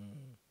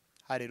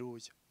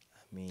 Haleluya.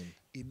 Amen.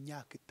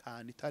 Imyaka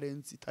 5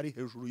 itarenze, itari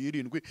hejuru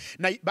y'irindwi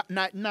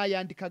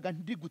nayandikaga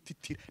ndi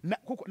gutitira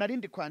kuko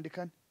narindi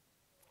kwandika.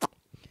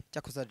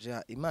 Cyakoze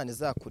Imana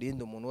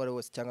izakurinda umuntu wari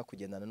wese cyangwa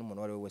kugendana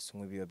n'umuntu wari wese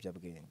unywa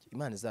ibiyobyabwenge.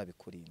 Imana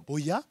izabikurinda.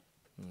 Oya,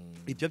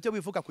 ibyo byo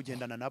bivuga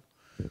kugendana nabo,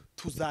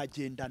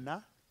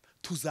 tuzagendana,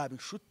 tuzaba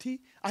inshuti,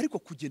 ariko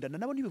kugendana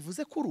nabo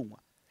ntibivuze kurunywa.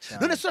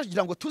 None se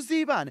kugira ngo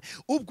tuzibane,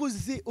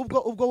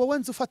 ubwo wowe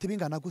nzi ufata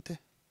ibingana gute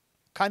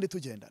kandi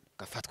tugendana?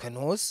 Gafatwe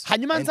ntose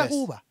hanyuma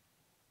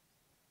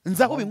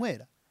nzaho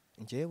binywera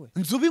njyewe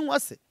nzubinywa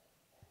se,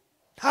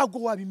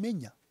 ntago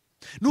wabimenya.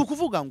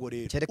 Nukuvuga ngo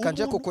rero kereka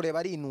nje kukureba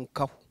ari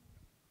inukaho.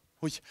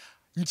 Oya,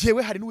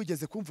 njyewe hari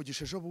n'uwigeze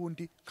kumvugisha ejo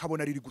bundi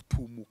nkabona riri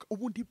gutumuka.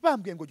 Ubundi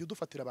bambwiye ngo jya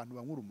udufatira abantu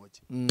banywa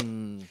urumogi.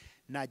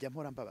 Najya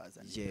mpora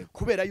mbabaza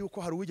kubera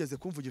yuko hari uwigeze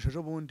kumvugisha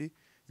ejo bundi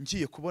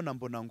ngiye kubona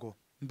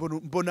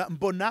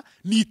mbona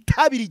ni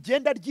itabi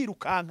rigenda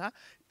ryirukanka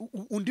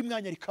undi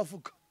mwanya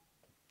rikavuga.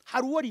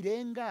 Hari uwo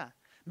rirenga,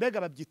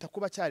 mbega babyita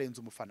kuba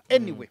cyarenze umufana.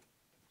 Anyway,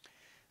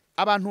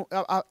 abantu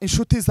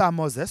inshuti za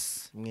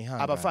Moses,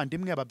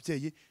 abavandimwe,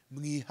 ababyeyi,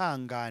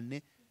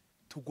 mwihangane.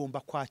 Tugomba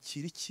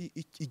kwakira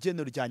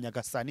igenero rya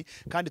Nyagasani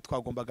kandi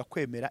twagombaga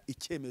kwemera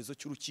icyemezo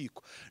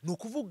cy'urukiko.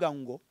 Nukuvuga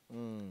ngo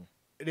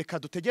reka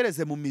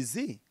dutegereze mu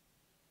mizi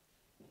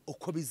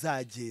uko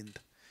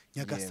bizagenda.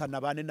 Nyagasani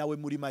abane nawe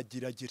muri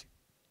magiragire.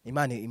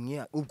 Imana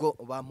imwe. Ubwo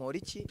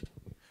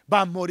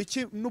bampora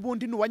iki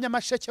n'ubundi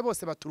n'uwanyamasheke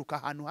bose baturuka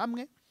ahantu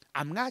hamwe.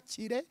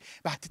 Amwakire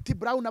batiti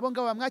Brown abo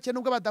ngabo bamwakire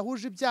nubwo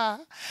badahuje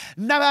ibyaha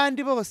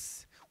n'abandi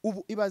bose.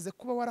 Ubu ibaze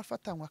kuba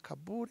warafatanywa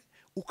kabure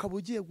ukaba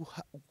ugiye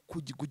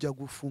kujya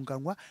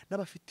gufunganwa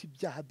n'abafite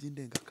ibyaha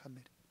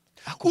by'indengakamere.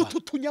 Utu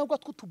tunyagwa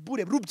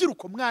tw'utubure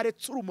rubyiruko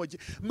mwaretse urumogi,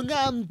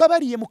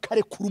 mwambabariye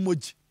mukareka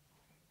urumogi.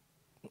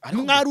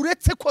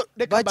 Mwaruretse ko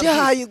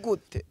bajyahaye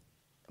gute?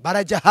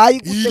 Barajya hayi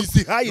gute?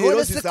 Izi hayi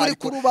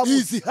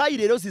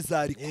rero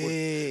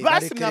zizarikora.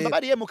 Basi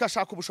mwambabariye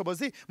mukashaka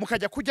ubushobozi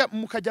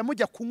mukajya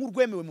mujya kunywa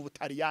urwemewe mu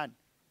Butaliyani.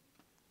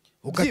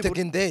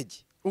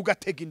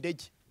 Ugatega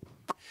indege.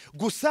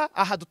 Gusa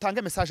aha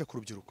dutanga message ku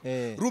rubyiruko.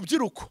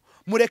 Rubyiruko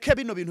mureke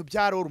bino bintu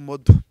bya role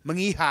model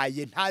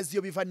mwihaye ntazi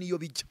yo biva niyo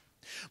bijya.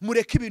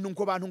 Mureke ibintu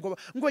ngo bantu ngo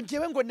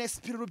ngewe ngo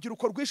nespira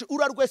urubyiruko rwishe.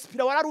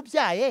 Urarwespira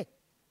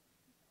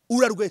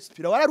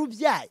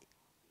wararubyaye.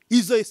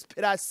 Izo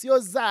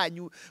inspiration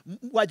zanyu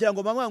wagira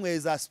ngo mama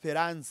mweza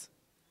esperance.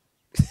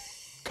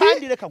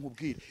 Kandi reka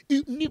nkubwire,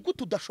 ni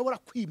gute udashobora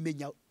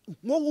kwimenya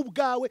nko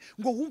ubwawe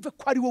ngo wumve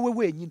ko ari wowe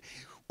wenyine.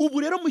 Ubu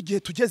rero mu gihe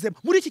tugezemo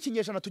muri iki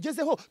kinyejana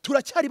tugezeho,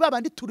 turacyari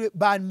babandi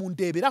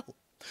bamundeberaho.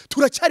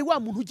 Turacyari wa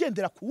muntu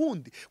ugendera ku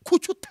wundi.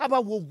 Kuki utaba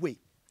wowe?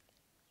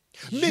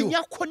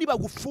 Menya ko niba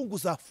gufunga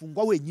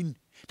uzafungwa wenyine.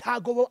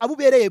 Ntago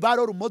abubereye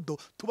barora umodo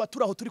tuba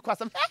turaho turi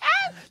kwasa.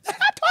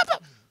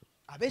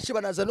 Abenshi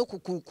banaza no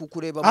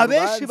kukureba mu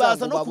abenshi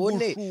baza no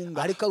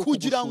kugufunga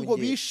kugira ngo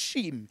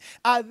bishime.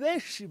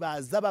 Abenshi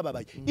baza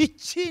bababaye.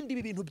 Ikindi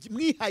ibi bintu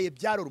mwihaye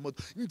byarora umodo,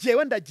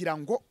 ngewe ndagira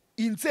ngo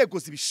inzego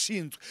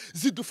zibishinzwe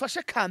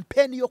zidufashe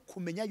campaign yo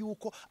kumenya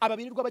yuko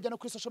ababirirwa bajya no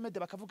kuri social media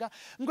bakavuga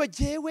ngo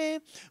jewe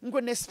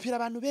ngo nespira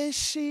abantu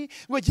benshi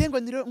ngo giye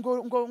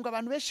ngo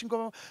abantu benshi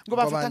ngo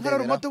bafata nka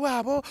rumodo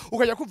wabo,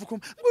 ukajya kuvuga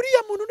ngo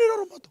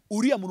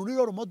uriya muntu ni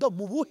rumodo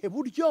mu buhe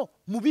buryo,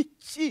 mu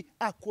biki,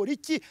 akora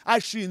iki,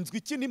 ashinzwe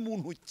iki, ni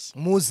muntu ki,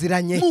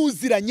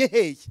 muziranye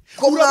heye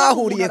ko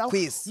mwahuriye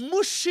kwisi,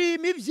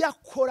 mushima ibyo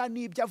akora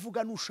n'ibyo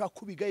avuga nushaka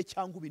kubigaye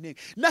cyangwa ubinenge.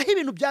 Naho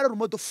ibintu bya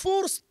rumodo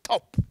full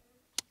stop.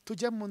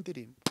 Tujye mu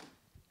ndirimbo.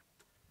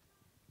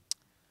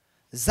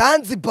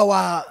 Zanzibar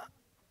wa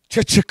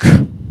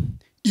ceceka.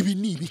 Ibi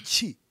ni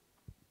ibiki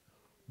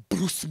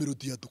Bruce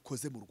Melody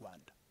yadukoze mu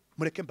Rwanda?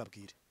 Mureke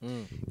mbabwire.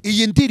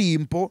 Iyi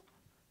ndirimbo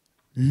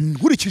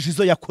nkurikije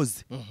izo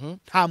yakoze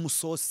nta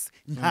musosi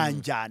nta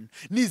njyana,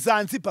 ni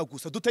Zanzibar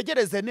gusa.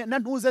 Dutegereze na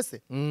ntuze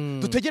se,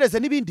 dutegereze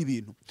n'ibindi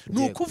bintu.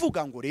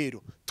 Nukuvuga ngo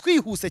rero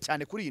twihuse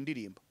cyane kuri iyi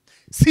ndirimbo.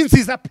 Si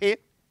nziza pe,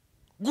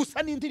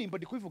 gusa ni indirimbo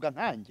ndi kubivuga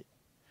nkanjye.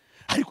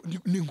 Ariko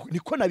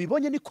niko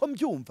nabibonye niko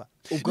mbyumva.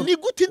 Ni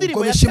gute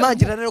indirimbo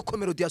yashimangira rero ko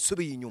Melody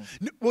yasubiye inyuma?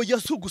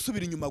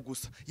 Gusubira inyuma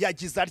gusa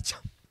yagize atya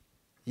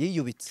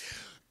yiyubitse.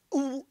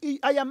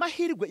 Aya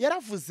mahirwe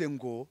yaravuze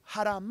ngo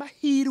hari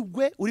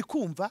amahirwe uri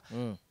kumva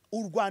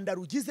u Rwanda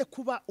rugize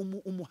kuba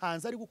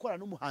umuhanzi ari gukora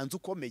n'umuhanzi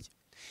ukomeye.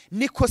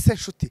 Niko se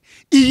nshuti,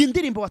 iyi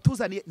ndirimbo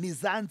watuzaniye ni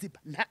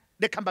Zanzibar.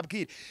 Reka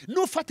mbabwire,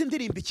 nufata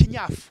indirimbo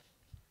ikinyafu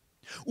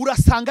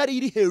urasanga ari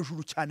iri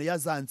hejuru cyane ya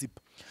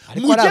Zanzibar.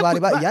 Ariko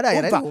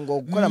yari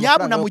ngo gukora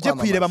amafaranga mujye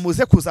kwireba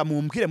muze kuza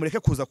mumbwire mureke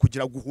kuza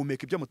kugira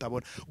guhumeka ibyo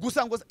mutabona.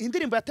 Gusa ngo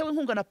indirimbo yatewe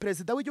inkunga na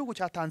president w'igihugu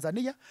cya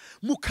Tanzania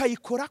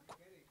mukayikorako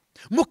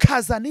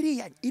mukazana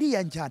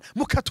iriya njyana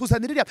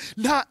mukatuzanira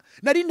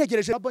nari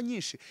ntegereje abo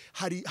nyinshi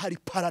hari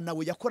para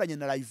nawe yakoranye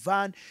na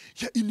Rayvan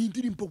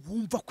indirimbo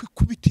wumva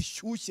kwikubita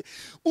ishyushye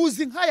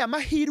uzi nk'aya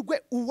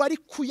mahirwe uwari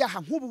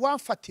kuyaha nk'ubu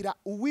wamfatira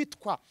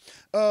uwitwa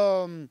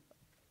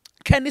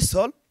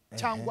Kenisol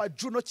cyangwa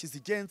Juno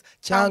Kizigenza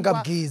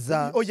cyangwa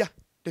Bwiza oya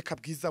reka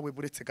Bwiza we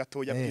buretse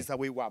gatoya Bwiza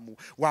we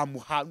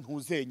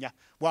wamuhantuzenya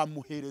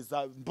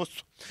wamuhereza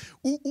mboso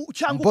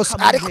cyangwa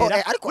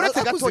ukamuhera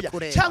uretse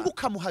gatoya cyangwa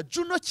ukamuha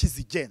Juno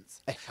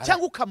Kizigenza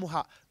cyangwa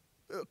ukamuha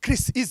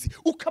Chris Easy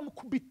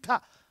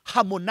ukamukubita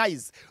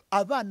Harmonize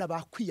abana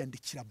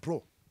bakwiyandikira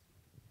bro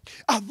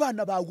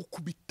abana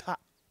bagukubita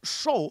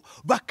show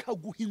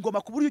bakaguha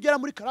ingoma ku buryo ugera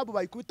muri karabu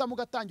bayikubitamo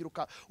ugatangira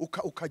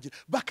ukagira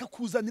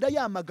bakakuzanira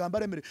ya magambo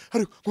aremere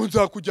ariko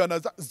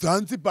nzakujyana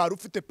Zanzibar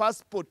ufite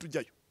passport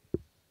ujyayo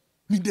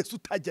ndetse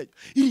utajyayo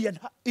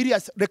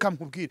iriya reka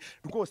nkubwire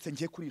rwose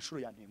ngiye kuri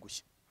inshuro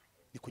yantengushye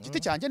ni ku giti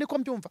cyanjye niko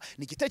mbyumva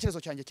ni igitekerezo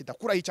cyanjye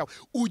kidakura hicawe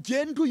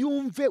ugenda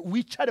uyumve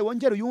wicare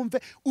wongere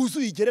uyumve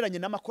uzuyigereranye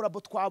n'amakorabo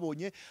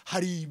twabonye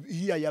hari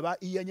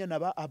iyanyana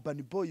ba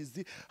Urban Boys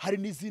hari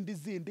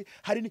n'izindi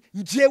hari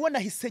njewe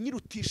nahise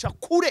nyirutisha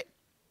kure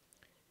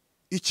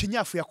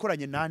ikinyafu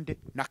yakoranye nande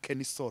na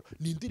Kenisol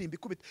ni indirimbo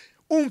ikubita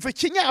umva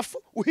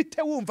ikinyafu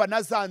uhite wumva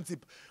na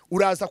Zanzibar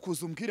uraza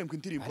kuzumbwire ngo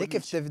indirimbo ariko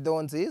ifite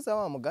video nziza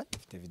wa mugani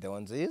ifite video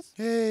nziza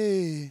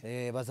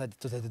bazadi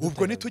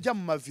ubwo nitujya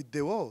mu ma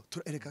video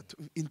ereka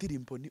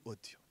indirimbo ni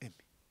audio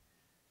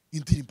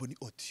indirimbo ni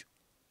audio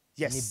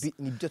yes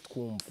nibyo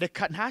twumva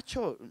reka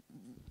ntacyo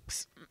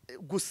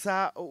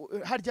gusa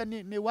harya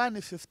ni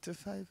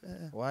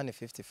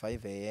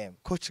 1:55 am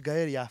Coach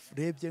Gael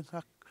yarebye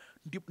nka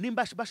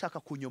nimba bashaka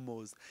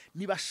kunyomoza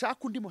nibashaka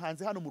undi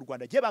muhanzi hano mu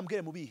Rwanda giye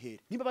bambwire mu bihere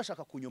nimba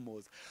bashaka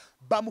kunyomoza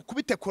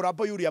bamukubite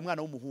korabo yuriya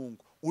mwana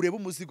w'umuhungu urebe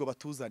umuzigo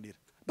batuzanira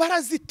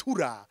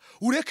barazitura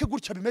ureke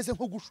gutya bimeze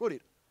nko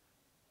gushorera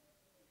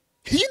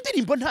iyi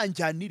ndirimbo nta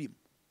njyana irimo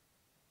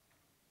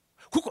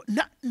kuko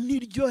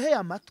niryoheye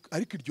amatwi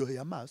ariko iryoheye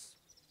amaso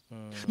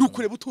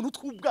nukureba utuntu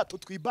tw'ubwato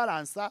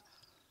twibalansa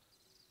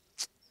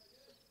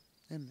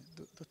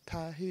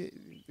dutahe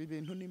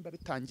ibintu nimba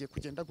bitangiye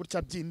kugenda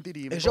gutya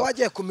by'indirimbo ejo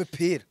wagiye ku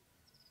mipira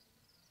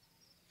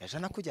ejo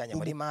nakujyanye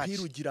muri match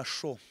umupira ugira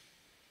show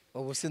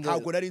ubu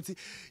ntabwo nari nzi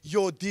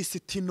yo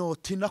disitino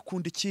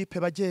tinakunda ikipe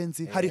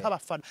bagenzi hariho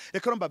abafana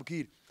reka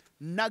mbabwire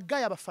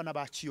nagaya abafana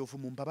ba Kiyovu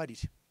mu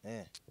mbabarire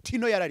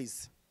Tino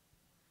yararize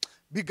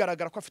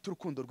bigaragara ko afite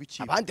urukundo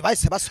rw'ikipe abandi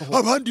bahise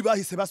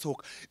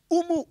basohoka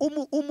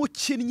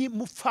umukinnyi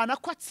mufana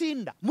ko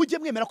atsinda mujye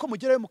mwemera ko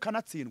mugerayo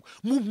mukanatsindwa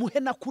muhe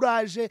na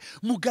courage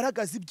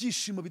mugaragaza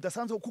ibyishimo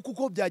bidasanzwe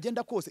kuko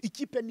byagenda kose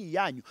ikipe ni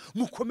yanyu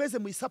mukomeze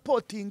mu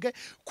supporting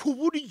ku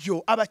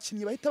buryo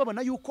abakinnyi bahita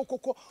babona yuko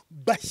koko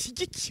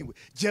bashyigikiwe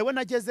jewe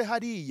nageze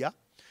hariya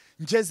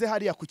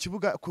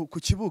ku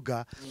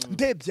kibuga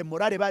ndebye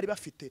morale bari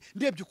bafite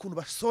ndebye ukuntu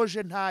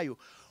basoje ntayo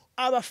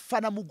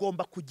abafana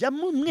mugomba kujya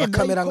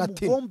mwemera ko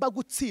mugomba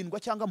gutsindwa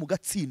cyangwa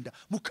mugatsinda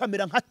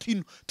mukamera nka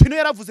Tino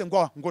yaravuze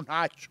ngo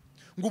ntacyo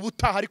ngo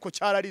ubutaha ariko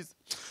cyararize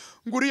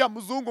ngo uriya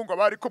muzungu ngo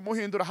bari ko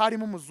muhindura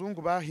harimo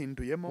umuzungu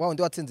bahinduyemo wa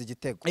undi watsinze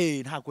igitego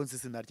ntago nzi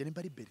izina rye nimba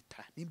ari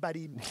Berta nimba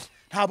ari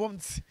ntabo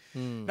nzi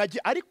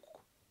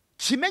ariko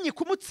kimenye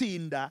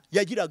kumutsinda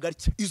yagiraga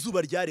atya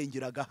izuba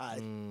ryarengeraga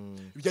hari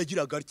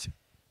yagiraga atya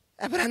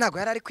abara ntago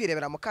yari ari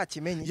kwirebera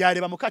mukakimenye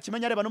yareba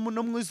mukakimenye areba no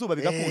mu izuba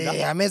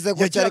bigakunda ameze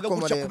gutya ariko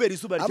mureba kubera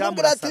izuba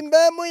ryamurasa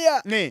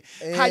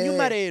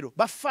hanyuma rero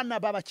bafana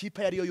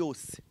b'abakipe yariyo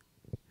yose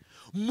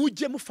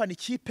mujye mufana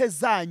ikipe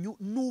zanyu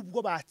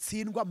nubwo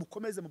batsindwa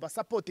mukomeze mu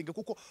basupporting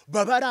kuko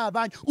baba ari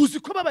abanyu uzi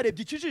ko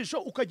babarebye ikijisho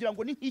ukagira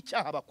ngo ni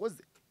nk'icyaha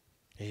bakoze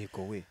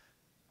yego we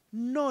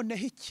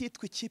noneho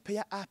ikitwa ikipe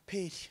ya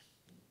APR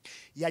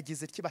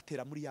yagize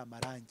kibatera muri ya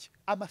marangi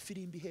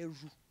amafirimbi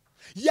hejuru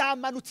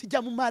yamanutse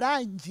ijya mu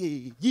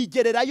marangi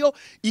yigererayo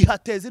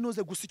ihateze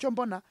inuze gusa icyo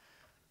mbona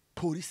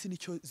polisi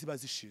nicyo ziba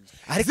zishinzwe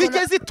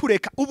zige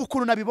zitureka ubu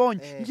kuntu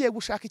nabibonye ngiye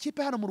gushaka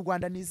ikipe hano mu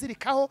Rwanda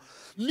nizirikaho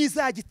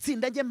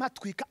nizagitsinda nge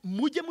mpatwika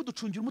mujye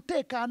muducungira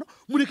umutekano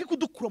mureke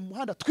kudukura mu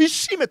muhanda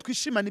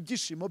twishimane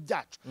ibyishimo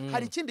byacu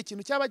hari ikindi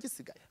kintu cyaba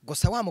gisigaye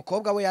gusa wa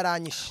mukobwa we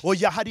yaranyishe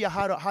oya hariya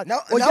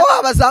naho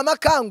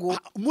abazamakangu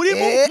muri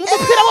mu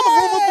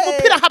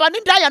mupira haba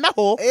n'indaya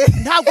naho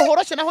ntabwo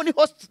horoshye naho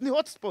ni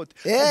hotspot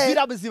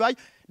zibaye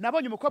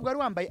nabonye umukobwa wari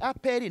wambaye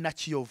APR na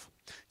Kiyovu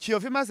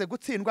imaze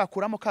gutsindwa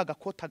akuramo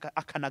kagakota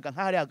akanaga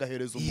nk'ahari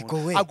agahereza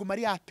umuntu aguma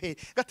ari APR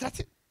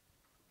gataratse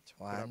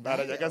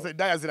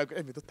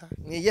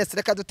yes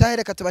reka dutahe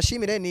reka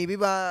tubashimire ni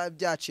biba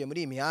byaciye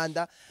muri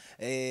imihanda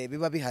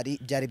biba bihari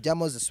byari bya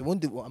Moses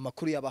ubundi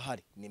amakuru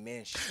y'abahari ni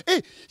menshi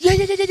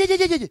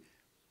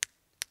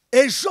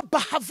ejo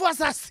Bahavu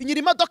azasinyira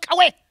imodoka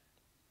we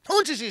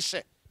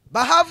ntunjijishe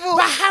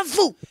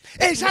Bahavu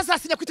ejo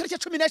azasinya ku itariki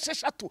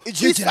 16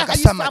 Yigira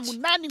agasamaki.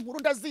 8 Inkuru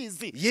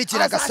ndazizi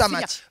Yigira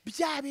agasamaki.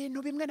 bya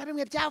bintu bimwe na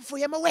bimwe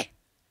byavuyemo we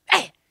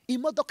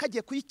imodoka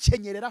agiye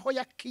kuyikenyereraho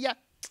ya Kia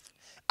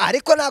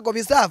ariko nago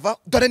bizava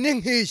dore ni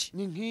nkiyi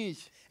ni nkiyi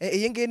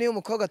iyi ngiyi niyo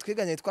umukobwa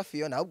twiganye yitwa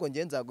Fiona ahubwo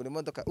ngiye nzagura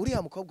imodoka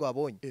uriya mukobwa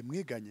wabonye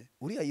mwiganye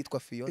uriya yitwa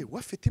Fiona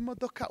wafite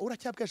imodoka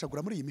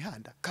uracyabwejagura muri iyi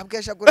mihanda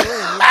kabwejagura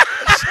wenyine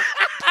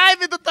ai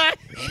bidutaye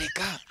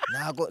ereka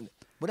nago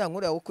buriya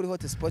nkuru yawe kuri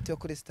hotspot yo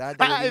kuri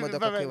stade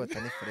y'imodoka kwibata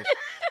ni fresh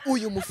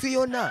uyu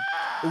mufiona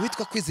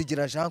uwitwa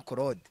Kwizigira Jean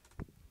Claude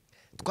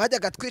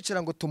twajyaga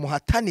twicara ngo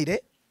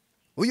tumuhatanire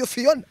uyu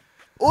Fiona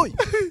oy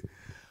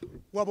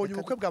wabonye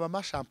ubukwe bwa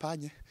mama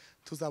champagne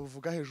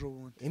tuzabuvuga hejo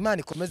bundi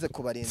Imana ikomeze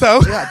kubarinda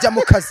jya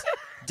mu kazi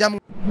jya